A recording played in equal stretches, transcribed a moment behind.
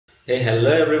Hey,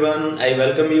 hello everyone. I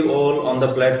welcome you all on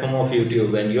the platform of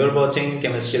YouTube and you're watching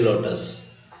Chemistry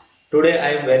Lotus. Today I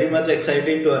am very much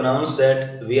excited to announce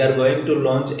that we are going to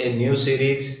launch a new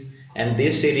series, and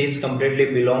this series completely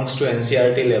belongs to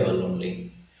NCERT level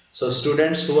only. So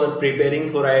students who are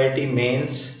preparing for IIT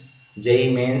mains,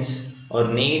 JEE mains or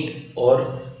NEET,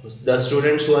 or the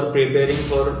students who are preparing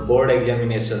for board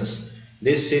examinations,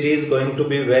 this series is going to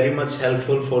be very much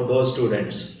helpful for those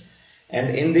students.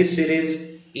 And in this series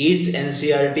each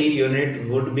NCERT unit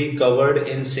would be covered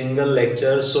in single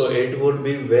lecture, so it would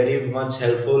be very much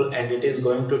helpful, and it is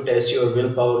going to test your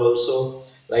willpower also,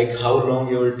 like how long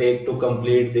you will take to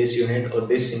complete this unit or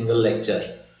this single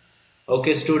lecture.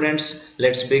 Okay students,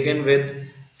 let's begin with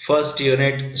first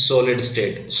unit, solid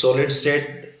state. Solid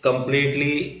state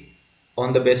completely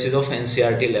on the basis of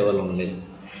NCERT level only.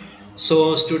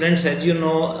 So students, as you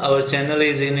know, our channel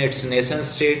is in its nascent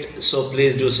state, so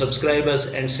please do subscribe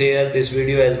us and share this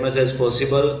video as much as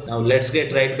possible. Now let's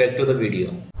get right back to the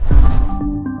video.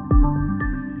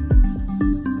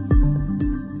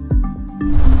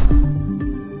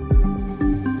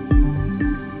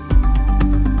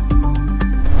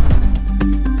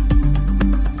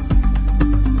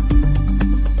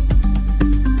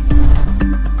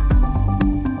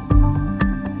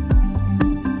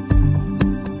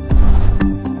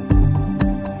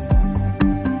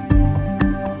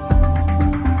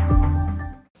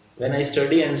 When I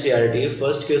study NCERT,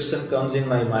 first question comes in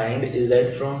my mind is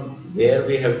that from where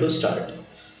we have to start.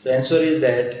 The answer is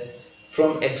that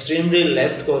from extremely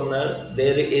left corner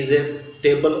there is a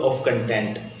table of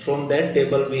content. From that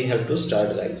table we have to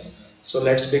start, guys. So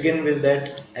let's begin with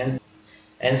that. And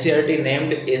NCERT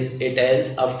named it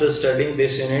as after studying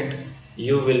this unit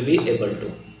you will be able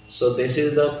to. So this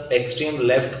is the extreme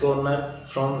left corner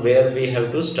from where we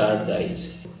have to start,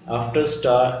 guys. After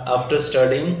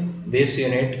studying this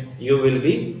unit you will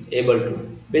be able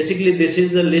to. Basically this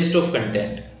is the list of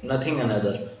content, nothing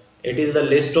another. It is the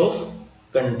list of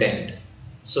content.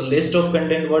 So list of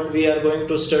content, what we are going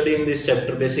to study in this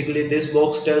chapter, basically this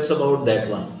box tells about that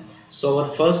one. So our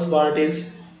first part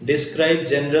is describe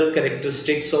general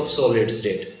characteristics of solid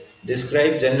state.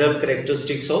 Describe general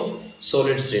characteristics of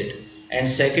solid state. And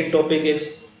second topic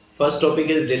is, first topic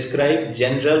is describe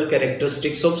general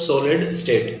characteristics of solid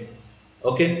state.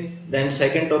 Okay, then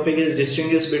second topic is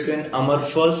distinguish between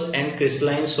amorphous and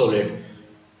crystalline solid.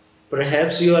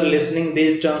 Perhaps you are listening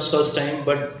these terms first time,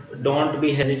 but don't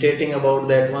be hesitating about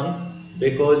that one,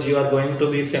 because you are going to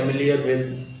be familiar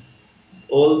with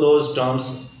all those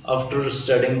terms after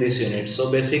studying this unit.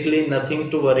 So basically nothing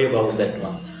to worry about that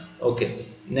one. Okay,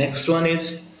 next one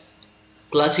is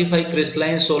classify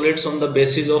crystalline solids on the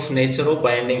basis of nature of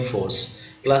binding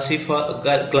force.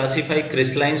 Classify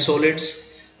crystalline solids.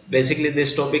 Basically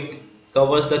this topic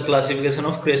covers the classification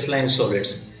of crystalline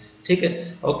solids.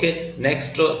 Okay,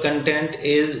 next content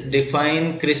is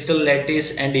define crystal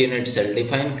lattice and unit cell.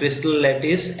 Define crystal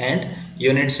lattice and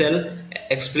unit cell.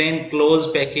 Explain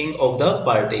close packing of the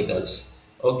particles.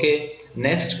 Okay,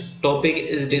 next topic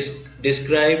is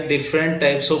describe different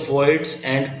types of voids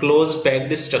and close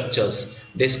packed structures.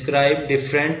 Describe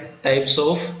different types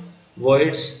of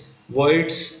voids.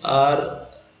 Voids are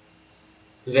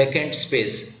vacant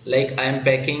space, like I am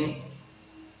packing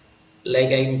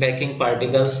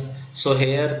particles, so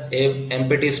here a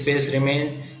empty space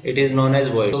remain, it is known as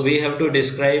void. So we have to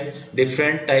describe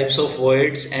different types of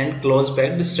voids and close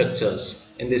packed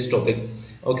structures in this topic.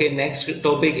 Okay, next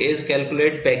topic is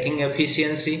calculate packing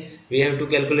efficiency. We have to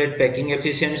calculate packing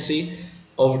efficiency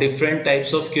of different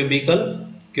types of cubic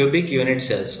unit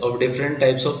cells,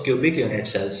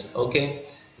 Okay,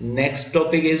 next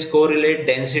topic is correlate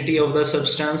density of the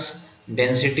substance,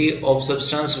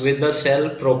 with the cell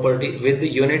property, with the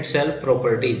unit cell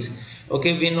properties.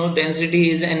 Okay, we know density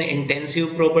is an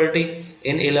intensive property.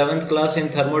 In 11th class in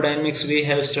thermodynamics we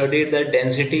have studied that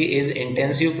density is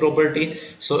intensive property,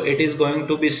 so it is going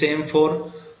to be same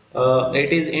for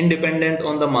it is independent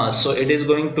on the mass, so it is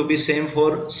going to be same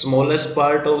for smallest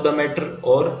part of the matter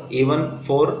or even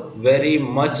for very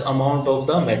much amount of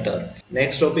the matter.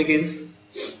 Next topic is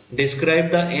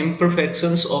describe the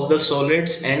imperfections of the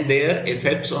solids and their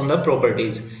effects on the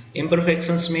properties.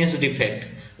 Imperfections means defect,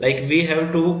 like we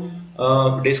have to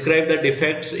describe the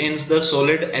defects in the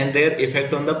solid and their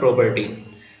effect on the property.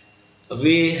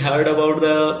 We heard about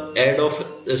the ad of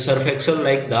surf excel,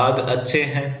 like दाग अच्छे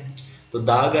हैं, तो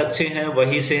दाग अच्छे हैं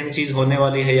वही same चीज होने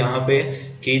वाली है यहाँ पे,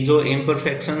 कि जो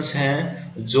imperfections हैं,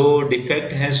 जो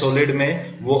डिफेक्ट हैं सॉलिड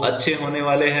में, वो अच्छे होने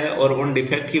वाले हैं, और उन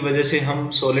डिफेक्ट की वजह से हम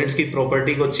सॉलिड्स की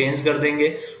प्रॉपर्टी को चेंज कर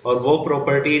देंगे, और वो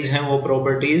प्रॉपर्टीज हैं, वो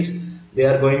properties they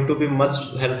are going to be much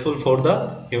helpful for the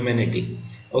humanity.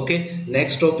 Okay,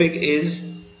 next topic is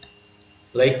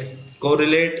like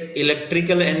correlate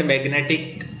electrical and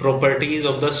magnetic properties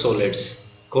of the solids.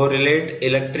 Correlate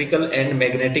electrical and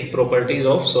magnetic properties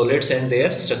of solids and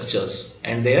their structures.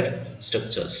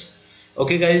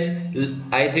 Okay guys,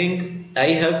 I think I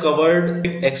have covered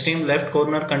extreme left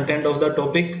corner content of the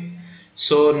topic.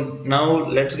 So now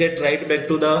let's get right back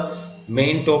to the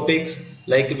main topics.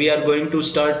 Like we are going to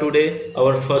start today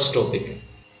our first topic.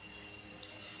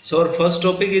 So our first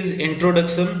topic is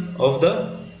introduction of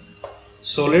the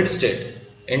solid state.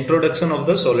 Introduction of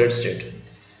the solid state.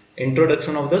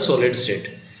 Introduction of the solid state.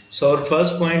 So our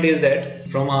first point is that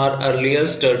from our earlier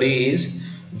studies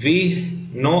we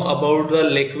know about the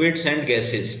liquids and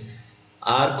gases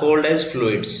are called as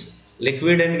fluids.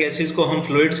 Liquid and gases को हम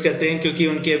fluids कहते हैं क्योंकि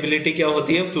उनकी ability क्या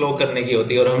होती है, flow करने की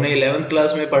होती है। और हमने 11th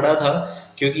क्लास में पढ़ा था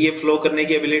क्योंकि ये फ्लो करने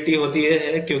की एबिलिटी होती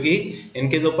है क्योंकि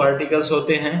इनके जो पार्टिकल्स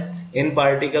होते हैं इन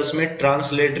पार्टिकल्स में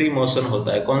ट्रांसलेटरी मोशन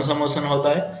होता है। कौन सा मोशन होता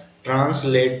है?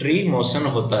 ट्रांसलेटरी मोशन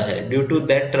होता है। Due to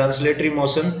that translatory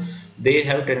motion they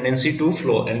have tendency to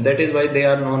flow and that is why they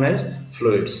are known as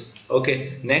fluids. Okay,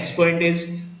 next point is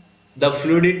the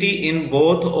fluidity in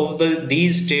both of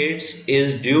these states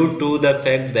is due to the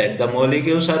fact that the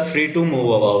molecules are free to move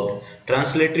about.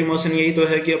 Translatory motion यही तो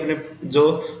है कि अपने जो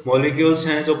molecules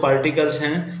हैं, जो particles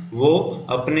हैं, वो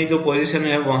अपनी जो पोजीशन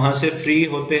है वहां से फ्री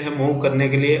होते हैं मूव करने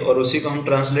के लिए और उसी को हम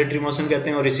ट्रांसलेटरी मोशन कहते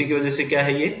हैं। और इसी की वजह से क्या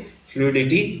है, ये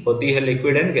फ्लूइडिटी होती है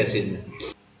लिक्विड एंड गैसेज में।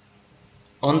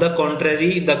 On the contrary,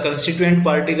 the constituent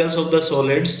particles of the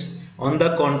solids,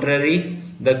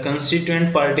 the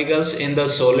constituent particles in the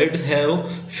solids have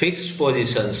fixed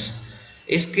positions.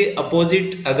 इसके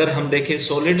अपोजिट अगर हम देखें,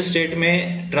 सॉलिड स्टेट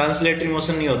में ट्रांसलेटरी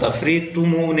मोशन नहीं होता, फ्री टू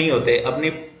मूव नहीं होते,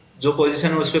 अपनी जो पोजीशन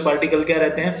है उस पे पार्टिकल क्या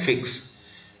रहते हैं, फिक्स,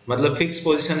 मतलब फिक्स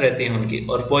पोजीशन रहती है उनकी।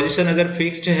 और पोजीशन अगर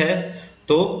फिक्स्ड है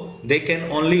तो they can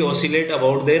only oscillate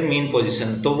about their mean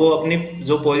position, तो वो अपनी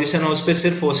जो पोजीशन है उस पर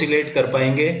सिर्फ ऑसिलेट कर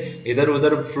पाएंगे, इधर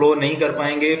उधर फ्लो नहीं कर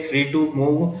पाएंगे, फ्री टू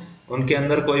मूव, उनके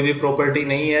अंदर कोई भी प्रॉपर्टी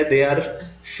नहीं है, they are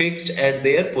fixed at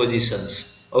there positions.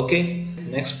 Okay,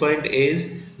 next point is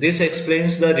this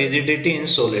explains the rigidity in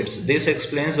solids. This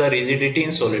explains the rigidity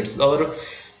in solids. और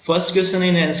first question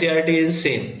in NCERT is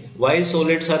same, why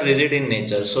solids are rigid in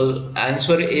nature? So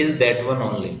answer is that one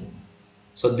only.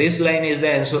 So this line is the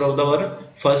answer of our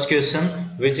first question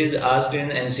which is asked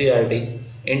in NCERT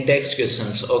in text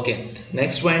questions. Okay,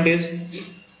 next point is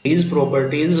these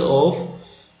properties of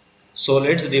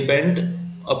solids depend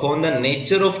upon the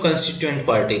nature of constituent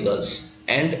particles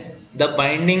and the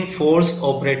binding force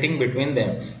operating between them.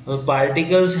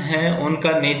 Particles हैं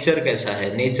उनका nature कैसा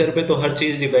है, nature पे तो हर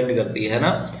चीज depend करती है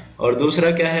ना। और दूसरा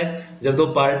क्या है, जब दो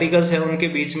पार्टिकल्स हैं उनके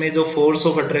बीच में जो फोर्स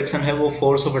ऑफ अट्रैक्शन है वो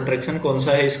फोर्स ऑफ अट्रैक्शन कौन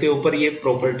सा है, इसके ऊपर ये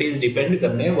प्रॉपर्टीज डिपेंड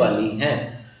करने वाली हैं।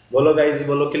 बोलो गाइस,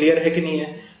 बोलो क्लियर है कि नहीं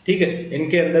है? ठीक है,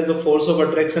 इनके अंदर जो फोर्स ऑफ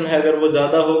अट्रैक्शन है अगर वो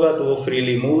ज्यादा होगा तो वो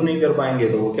फ्रीली मूव नहीं कर पाएंगे,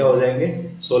 तो वो क्या हो जाएंगे,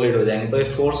 सॉलिड हो जाएंगे। तो ये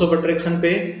फोर्स ऑफ अट्रैक्शन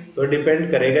पे तो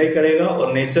डिपेंड करेगा ही करेगा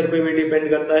और नेचर पे भी डिपेंड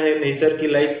करता है, नेचर की,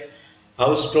 like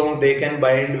how strong they can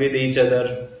bind with each other.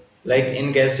 Like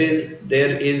in gases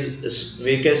there is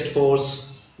weakest force,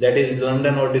 that is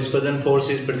London or dispersion force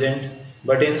is present,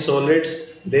 but in solids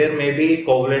there may be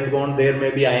covalent bond, there may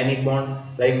be ionic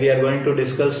bond, like we are going to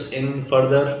discuss in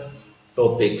further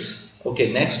topics. Okay,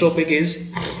 next topic is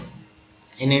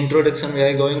in introduction we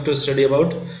are going to study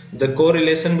about the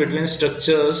correlation between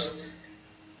structures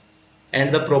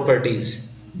and the properties.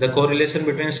 The correlation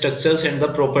between structures and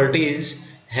the properties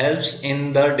helps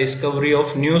in the discovery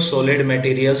of new solid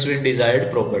materials with desired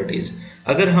properties.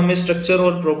 अगर हमें structure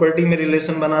और property में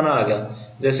relation बनाना आ गया,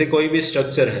 जैसे कोई भी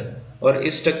structure है और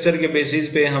इस स्ट्रक्चर के बेसिस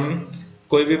पे हम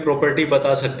कोई भी प्रॉपर्टी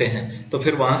बता सकते हैं, तो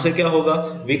फिर वहां से क्या होगा,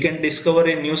 we can discover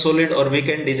a new solid और we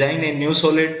can design a new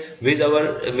solid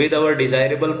with our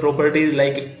desirable properties.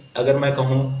 Like अगर मैं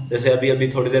कहूँ, जैसे अभी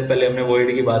थोड़ी देर पहले हमने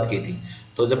वॉइड की बात की थी,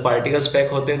 तो जब पार्टिकल्स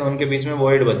पैक होते हैं तो उनके बीच में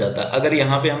वॉइड बच जाता है। अगर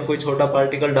यहाँ पे हम कोई छोटा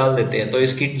पार्टिकल डाल देते हैं तो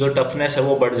इसकी जो टफनेस है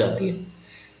वो बढ़ जाती है,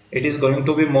 it is going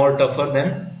to be more tougher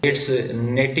than it's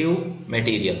native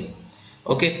material.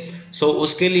 Okay, सो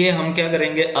उसके लिए हम क्या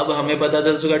करेंगे, अब हमें पता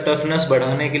चल चुका टफनेस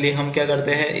बढ़ाने के लिए हम क्या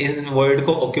करते हैं, इस वॉइड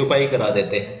को ऑक्यूपाई करा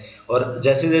देते हैं। और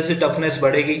जैसे जैसे टफनेस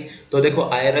बढ़ेगी तो देखो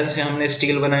आयरन से हमने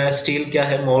स्टील बनाया, स्टील क्या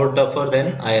है, मोर टफर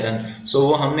देन आयरन। सो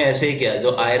वो हमने ऐसे ही किया,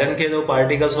 जो आयरन के जो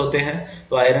पार्टिकल्स होते हैं,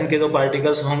 तो आयरन के जो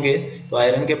पार्टिकल्स होंगे तो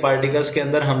आयरन के पार्टिकल्स के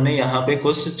अंदर हमने यहाँ पे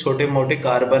कुछ छोटे मोटे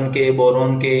कार्बन के,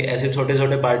 बोरोन के, ऐसे छोटे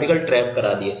छोटे पार्टिकल ट्रैप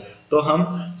करा दिए। तो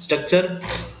हम स्ट्रक्चर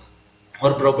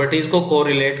और प्रॉपर्टीज को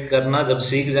कोरिलेट करना जब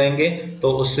सीख जाएंगे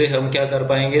तो उससे हम क्या कर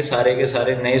पाएंगे, सारे के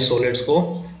सारे नए सॉलिड्स को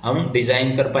हम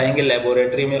डिजाइन कर पाएंगे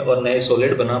लेबोरेटरी में और नए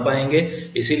सॉलिड बना पाएंगे।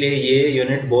 इसीलिए ये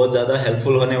यूनिट बहुत ज़्यादा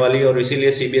हेल्पफुल होने वाली है और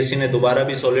इसीलिए सीबीएसई ने दोबारा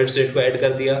भी सॉलिड स्टेट को ऐड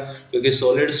कर दिया, क्योंकि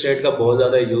सॉलिड स्टेट का बहुत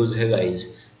ज़्यादा यूज है गाइज।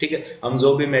 ठीक है, हम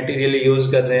जो भी मटेरियल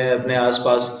यूज कर रहे हैं अपने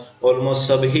आसपास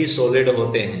ऑलमोस्ट सभी सॉलिड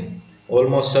होते हैं,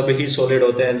 ऑलमोस्ट सभी सॉलिड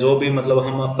होते हैं। जो भी मतलब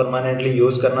हम परमानेंटली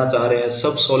यूज करना चाह रहे हैं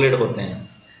सब सॉलिड होते हैं।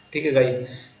 ठीक है गाइस,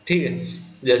 ठीक है।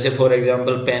 जैसे फॉर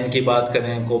एग्जांपल पेन की बात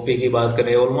करें, कॉपी की बात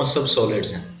करें, ऑलमोस्ट सब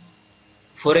सॉलिड्स हैं।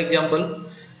 For example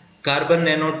carbon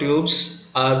nano tubes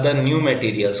are the new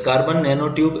materials. Carbon nano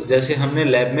tube जैसे हमने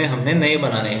लैब में हमने नए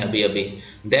बनाने हैं अभी अभी,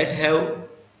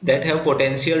 that have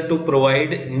potential to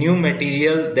provide new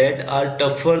material that are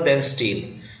tougher than steel.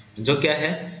 जो क्या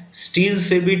है, स्टील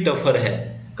से भी टफर है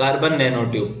carbon nano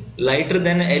tube. Lighter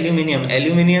than aluminium,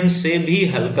 aluminium से भी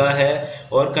हल्का है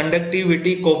और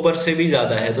कंडक्टिविटी कॉपर से भी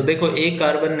ज्यादा है। तो देखो एक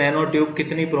कार्बन नैनो ट्यूब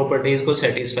कितनी प्रॉपर्टीज को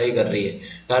सेटिस्फाई कर रही है।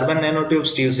 कार्बन नैनो ट्यूब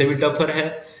स्टील से भी टफर है,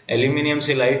 एल्यूमिनियम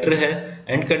से लाइटर है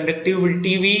एंड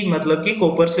कंडक्टिविटी भी मतलब कि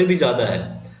कॉपर से भी ज्यादा है।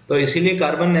 तो इसीलिए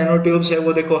कार्बन नैनो ट्यूब्स है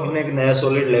वो देखो हमने एक नया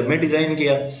सॉलिड लैब में डिजाइन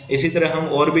किया। इसी तरह हम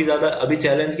और भी ज्यादा अभी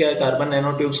चैलेंज किया है, कार्बन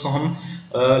नैनो ट्यूब्स को हम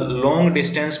लॉन्ग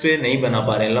डिस्टेंस पे नहीं बना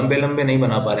पा रहे हैं, लंबे लंबे नहीं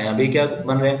बना पा रहे हैं। अभी क्या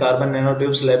बन रहे हैं, कार्बन नैनो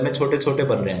ट्यूब्स लैब में छोटे छोटे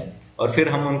बन रहे हैं और फिर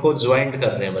हम उनको ज्वाइंट कर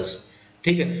रहे हैं बस।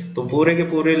 ठीक है, तो पूरे के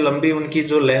पूरे लंबी उनकी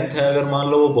जो लेंथ है, अगर मान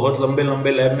लो वो बहुत लंबे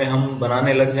लंबे लैब में हम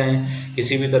बनाने लग जाएं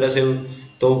किसी भी तरह से,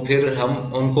 तो फिर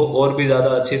हम उनको और भी ज़्यादा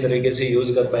अच्छी तरीके से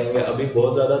यूज कर पाएंगे। अभी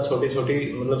बहुत ज़्यादा छोटी छोटी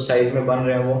मतलब साइज में बन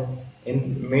रहे हैं, वो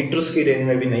इन मीटर्स की रेंज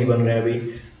में भी नहीं बन रहे हैं अभी।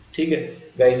 ठीक है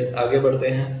गाइज, आगे बढ़ते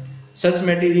हैं। Such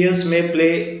materials may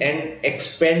play an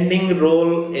expanding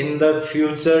role in the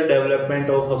future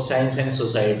development of science and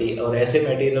society। और ऐसे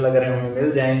मटेरियल अगर हमें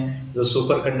मिल जाएं जो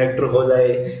सुपर कंडक्टर हो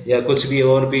जाए या कुछ भी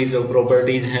और भी जो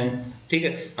प्रॉपर्टीज हैं, ठीक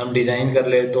है, हम डिजाइन कर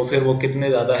ले तो फिर वो कितने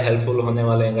ज्यादा हेल्पफुल होने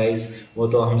वाले हैं गाइज, वो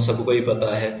तो हम सबको ही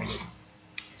पता है।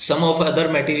 Some of other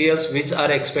materials which are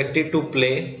expected to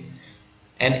play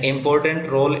an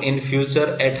important role in future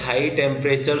at high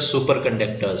temperature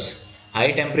superconductors। High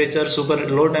temperature super,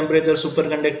 low temperature super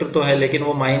conductor तो है लेकिन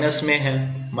वो माइनस में है,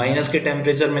 माइनस के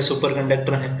टेम्परेचर में सुपर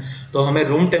कंडक्टर है। तो हमें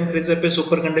रूम टेम्परेचर पे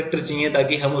सुपर कंडक्टर चाहिए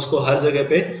ताकि हम उसको हर जगह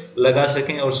पे लगा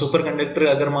सकें। और सुपर कंडक्टर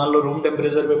अगर मान लो रूम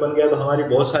टेम्परेचर पे बन गया तो हमारी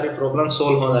बहुत सारी प्रॉब्लम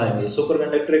सोल्व हो जाएंगी। सुपर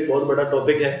कंडक्टर एक बहुत बड़ा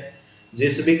टॉपिक है।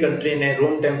 जिस भी कंट्री ने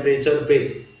रूम टेम्परेचर पे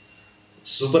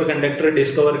सुपर कंडक्टर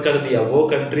डिस्कवर कर दिया वो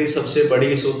कंट्री सबसे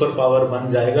बड़ी सुपर पावर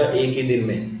बन जाएगा एक ही दिन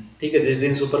में। ठीक है, जिस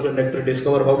दिन सुपर कंडक्टर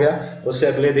डिस्कवर हो गया उससे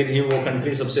अगले दिन ही वो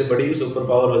कंट्री सबसे बड़ी सुपर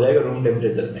पावर हो जाएगा रूम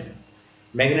टेम्परेचर में।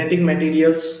 Magnetic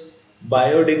materials,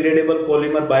 biodegradable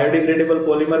polymer, biodegradable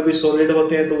polymer भी सॉलिड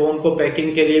होते हैं तो वो उनको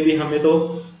पैकिंग के लिए भी हमें तो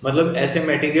मतलब ऐसे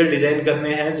मटेरियल डिजाइन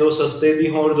करने हैं जो सस्ते भी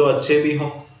हों और जो अच्छे भी हों।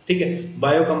 ठीक है,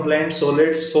 bio compliant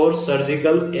solids for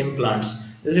surgical implants.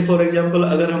 जैसे फॉर एग्जांपल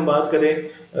अगर हम बात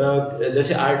करें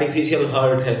जैसे आर्टिफिशियल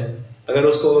हार्ट है, अगर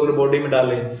उसको अगर बॉडी में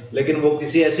डालें लेकिन वो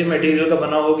किसी ऐसे मटेरियल का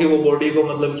बना हो कि वो बॉडी को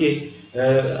मतलब कि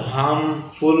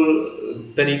हार्मफुल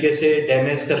तरीके से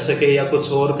डैमेज कर सके या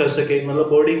कुछ और कर सके, मतलब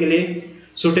बॉडी के लिए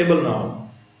सुटेबल ना हो।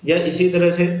 या इसी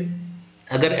तरह से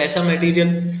अगर ऐसा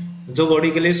मटेरियल जो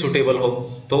बॉडी के लिए सुटेबल हो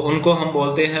तो उनको हम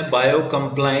बोलते हैं बायो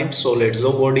कंप्लायंट सॉलिड्स,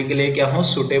 जो बॉडी के लिए क्या हो,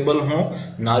 सुटेबल हो,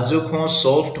 नाजुक हो,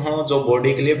 सॉफ्ट हो, जो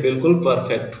बॉडी के लिए बिल्कुल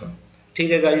परफेक्ट हो।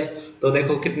 ठीक है गाइज, तो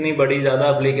देखो कितनी बड़ी ज्यादा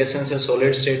एप्लीकेशन है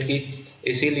सॉलिड स्टेट की,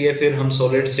 इसीलिए फिर हम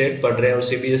सॉलिड स्टेट पढ़ रहे हैं और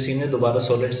सीबीएसई ने दोबारा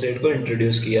सॉलिड स्टेट को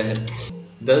इंट्रोड्यूस किया है।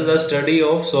 Thus the study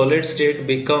of solid state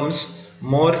becomes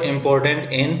more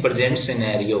important in present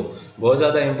scenario। बहुत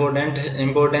ज्यादा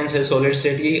इंपॉर्टेंस है सॉलिड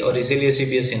स्टेट की और इसीलिए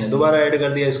सीबीएसई ने दोबारा ऐड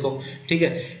कर दिया इसको। ठीक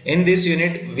है, in this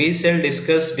unit we shall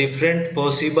discuss different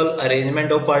possible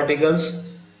arrangement of particles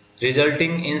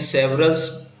resulting in several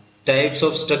types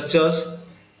of structures.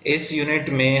 इस यूनिट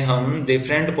में हम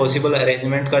डिफरेंट पॉसिबल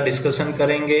अरेंजमेंट का डिस्कशन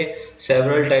करेंगे,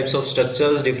 several types of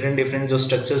structures, different जो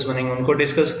स्ट्रक्चर्स बनेंगे उनको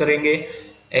डिस्कस करेंगे।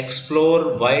 Explore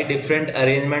why different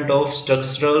arrangement of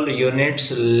structural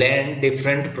units land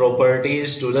different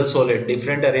properties to the solid.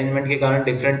 Different arrangement के कारण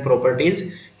डिफरेंट प्रॉपर्टीज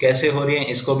कैसे हो रही हैं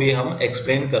इसको भी हम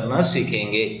एक्सप्लेन करना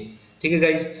सीखेंगे। ठीक है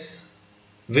guys,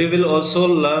 we will also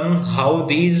learn how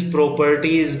these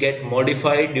properties get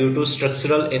modified due to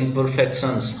structural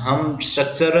imperfections। हम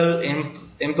structural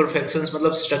imperfections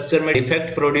मतलब स्ट्रक्चर में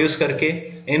डिफेक्ट प्रोड्यूस करके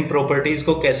इन प्रॉपर्टीज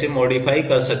को कैसे मॉडिफाई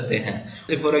कर सकते हैं।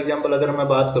 फॉर एग्जांपल अगर मैं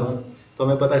बात करूं तो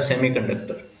हमें पता है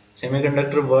सेमीकंडक्टर,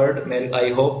 सेमीकंडक्टर वर्ड में आई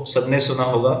होप सबने सुना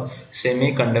होगा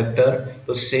सेमीकंडक्टर।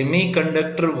 तो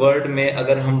सेमीकंडक्टर वर्ड में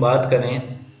अगर हम बात करें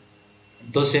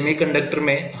तो सेमीकंडक्टर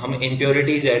में हम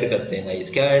इम्प्योरिटीज ऐड करते हैं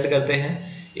गाइस। क्या ऐड करते हैं?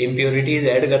 इम्प्योरिटीज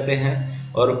ऐड करते हैं,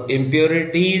 और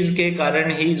इम्प्योरिटीज के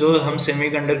कारण ही जो हम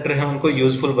सेमीकंडक्टर हैं उनको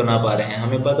यूजफुल बना पा रहे हैं।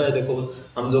 हमें पता है, देखो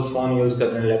हम जो फोन यूज कर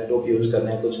रहे हैं, लैपटॉप यूज कर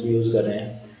रहे हैं, कुछ भी यूज कर रहे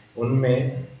हैं,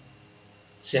 उनमें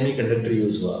सेमीकंडक्टर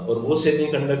यूज हुआ, और वो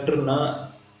सेमीकंडक्टर ना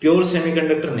प्योर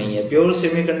सेमीकंडक्टर नहीं है। प्योर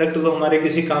सेमीकंडक्टर तो हमारे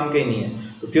किसी काम के ही नहीं है।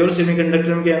 तो प्योर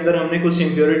सेमीकंडक्टर के अंदर हमने कुछ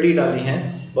इम्प्योरिटी डाली है,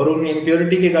 और उन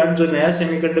इम्प्योरिटी के कारण जो नया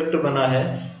सेमीकंडक्टर बना है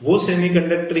वो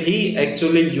सेमीकंडक्टर ही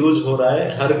एक्चुअली यूज हो रहा है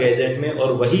हर गैजेट में,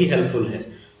 और वही हेल्पफुल है।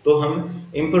 तो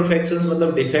हम इम्परफेक्शंस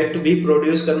मतलब डिफेक्ट भी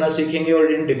प्रोड्यूस करना सीखेंगे,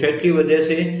 और इन डिफेक्ट की वजह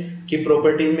से कि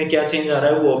प्रॉपर्टीज में क्या चेंज आ रहा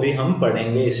है वो भी हम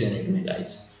पढ़ेंगे इस यूनिट में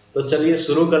गाइस। तो चलिए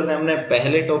शुरू करते हैं अपने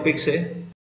पहले टॉपिक से।